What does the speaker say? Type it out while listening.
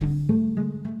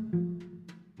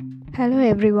Hello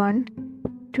everyone.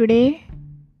 Today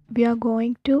we are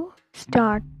going to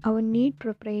start our NEET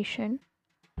preparation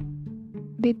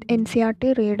with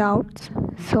NCERT readouts.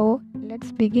 So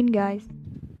let's begin, guys.